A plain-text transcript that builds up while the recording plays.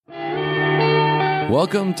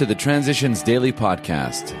Welcome to the Transitions Daily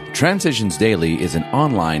podcast. Transitions Daily is an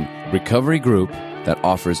online recovery group that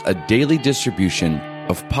offers a daily distribution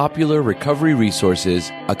of popular recovery resources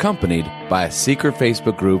accompanied by a secret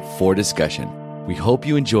Facebook group for discussion. We hope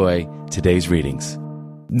you enjoy today's readings.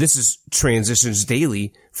 This is Transitions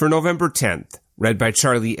Daily for November 10th, read by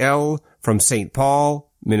Charlie L. from St. Paul,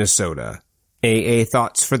 Minnesota. AA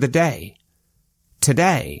Thoughts for the Day.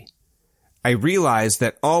 Today, I realize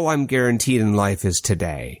that all I'm guaranteed in life is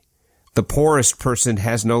today. The poorest person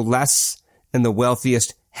has no less, and the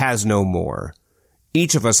wealthiest has no more.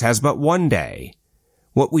 Each of us has but one day.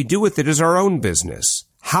 What we do with it is our own business.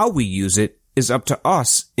 How we use it is up to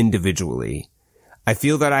us individually. I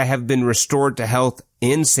feel that I have been restored to health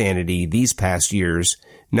and sanity these past years,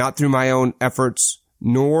 not through my own efforts,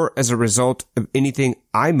 nor as a result of anything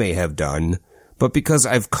I may have done, but because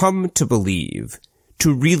I've come to believe,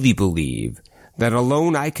 to really believe, that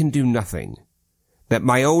alone I can do nothing, that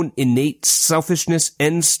my own innate selfishness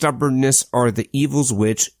and stubbornness are the evils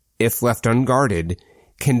which, if left unguarded,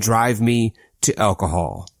 can drive me to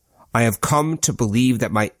alcohol. I have come to believe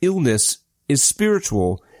that my illness is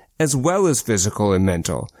spiritual as well as physical and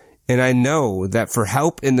mental, and I know that for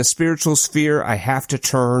help in the spiritual sphere I have to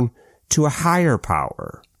turn to a higher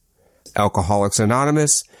power. Alcoholics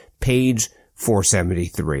Anonymous, page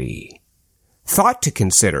 473. Thought to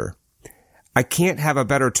consider. I can't have a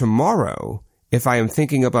better tomorrow if I am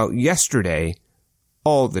thinking about yesterday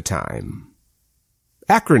all the time.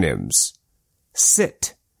 Acronyms.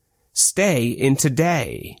 SIT. Stay in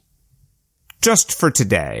today. Just for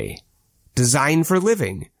today. Design for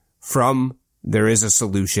living. From There is a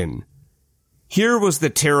Solution. Here was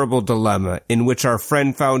the terrible dilemma in which our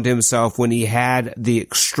friend found himself when he had the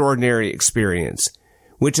extraordinary experience,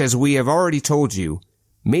 which, as we have already told you,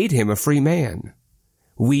 made him a free man.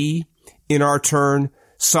 We, in our turn,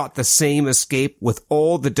 sought the same escape with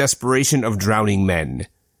all the desperation of drowning men.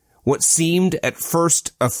 What seemed at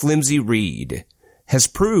first a flimsy reed has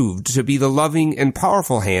proved to be the loving and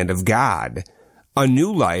powerful hand of God. A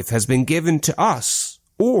new life has been given to us,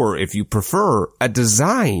 or, if you prefer, a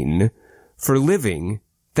design for living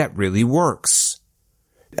that really works.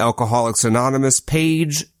 Alcoholics Anonymous,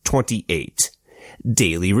 page 28.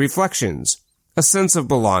 Daily Reflections. A sense of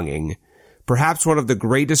belonging. Perhaps one of the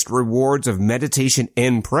greatest rewards of meditation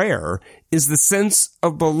and prayer is the sense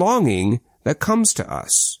of belonging that comes to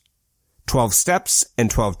us. 12 Steps and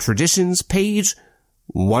 12 Traditions, page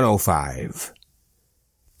 105.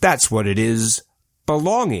 That's what it is.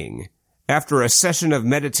 Belonging. After a session of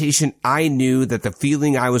meditation, I knew that the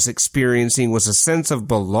feeling I was experiencing was a sense of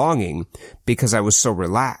belonging because I was so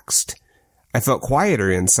relaxed. I felt quieter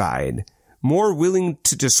inside, more willing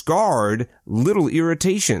to discard little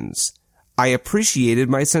irritations. I appreciated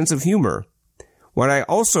my sense of humor. What I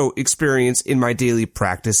also experience in my daily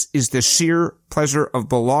practice is the sheer pleasure of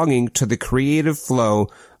belonging to the creative flow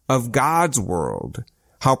of God's world.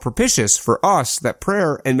 How propitious for us that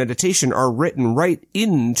prayer and meditation are written right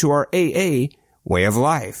into our AA way of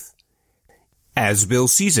life. As Bill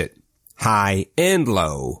sees it, high and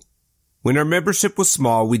low. When our membership was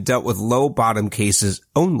small, we dealt with low bottom cases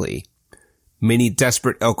only. Many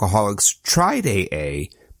desperate alcoholics tried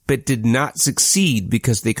AA, but did not succeed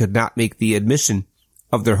because they could not make the admission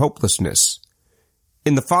of their hopelessness.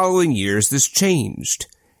 In the following years, this changed.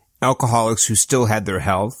 Alcoholics who still had their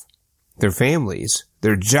health, their families,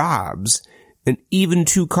 their jobs, and even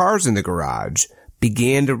 2 cars in the garage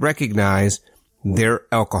began to recognize their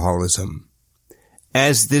alcoholism.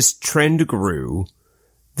 As this trend grew,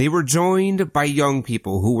 they were joined by young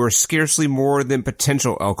people who were scarcely more than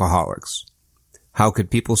potential alcoholics. How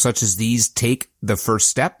could people such as these take the first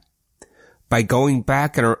step? By going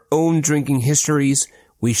back in our own drinking histories,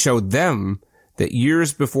 we showed them that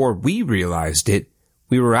years before we realized it,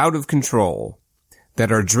 we were out of control,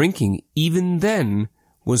 that our drinking even then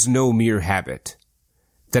was no mere habit,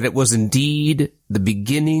 that it was indeed the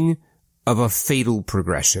beginning of a fatal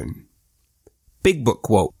progression. Big Book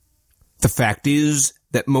quote. The fact is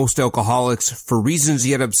that most alcoholics, for reasons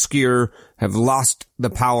yet obscure, have lost the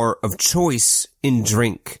power of choice in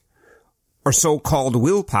drink. Our so-called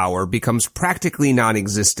willpower becomes practically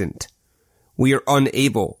non-existent. We are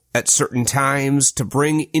unable, at certain times, to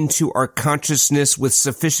bring into our consciousness with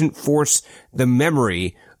sufficient force the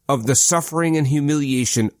memory of the suffering and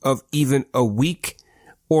humiliation of even a week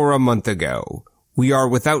or a month ago. We are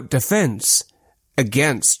without defense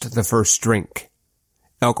against the first drink.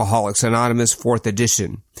 Alcoholics Anonymous, 4th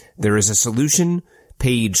edition. There is a Solution,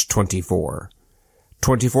 page 24.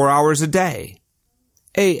 24 hours a day.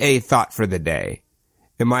 AA Thought for the Day.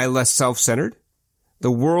 Am I less self-centered?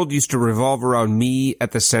 The world used to revolve around me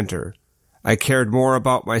at the center. I cared more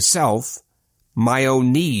about myself, my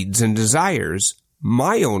own needs and desires,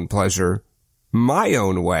 my own pleasure, my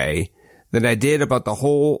own way, than I did about the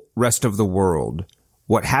whole rest of the world.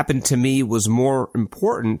 What happened to me was more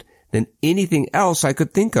important than anything else I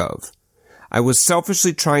could think of. I was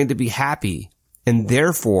selfishly trying to be happy, and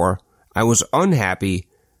therefore I was unhappy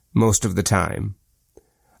most of the time.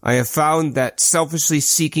 I have found that selfishly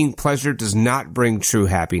seeking pleasure does not bring true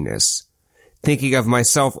happiness. Thinking of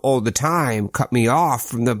myself all the time cut me off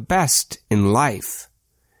from the best in life.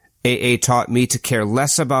 AA taught me to care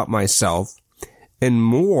less about myself and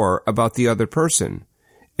more about the other person.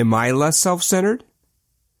 Am I less self-centered?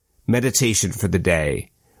 Meditation for the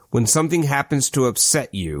day. When something happens to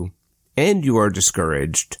upset you and you are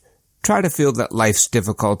discouraged, try to feel that life's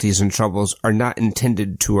difficulties and troubles are not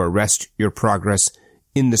intended to arrest your progress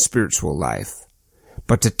in the spiritual life,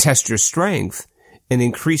 but to test your strength and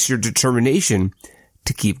increase your determination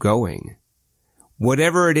to keep going.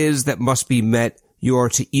 Whatever it is that must be met, you are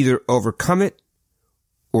to either overcome it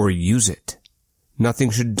or use it.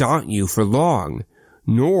 Nothing should daunt you for long,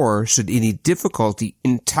 nor should any difficulty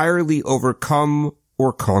entirely overcome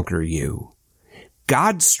or conquer you.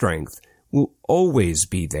 God's strength will always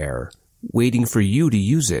be there, waiting for you to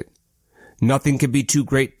use it. Nothing can be too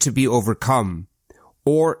great to be overcome,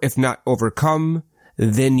 or if not overcome,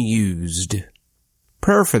 then used.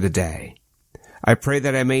 Prayer for the day. I pray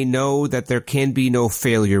that I may know that there can be no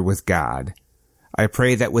failure with God. I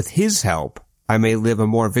pray that with His help, I may live a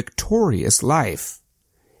more victorious life.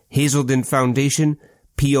 Hazelden Foundation,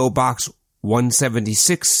 P.O. Box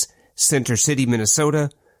 176, Center City, Minnesota,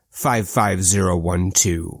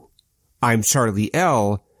 55012. I'm Charlie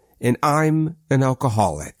L., and I'm an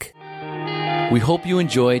alcoholic. We hope you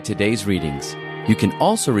enjoyed today's readings. You can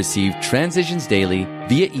also receive Transitions Daily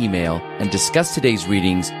via email and discuss today's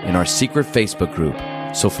readings in our secret Facebook group.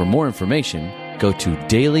 So for more information, go to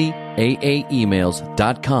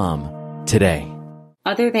dailyaaemails.com today.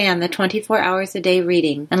 Other than the 24 hours a day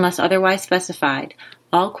reading, unless otherwise specified,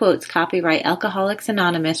 all quotes copyright Alcoholics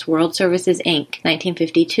Anonymous World Services, Inc.,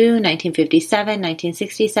 1952, 1957,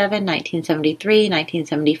 1967, 1973,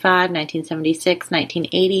 1975, 1976,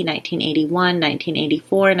 1980, 1981,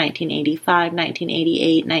 1984, 1985,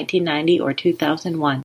 1988, 1990, or 2001.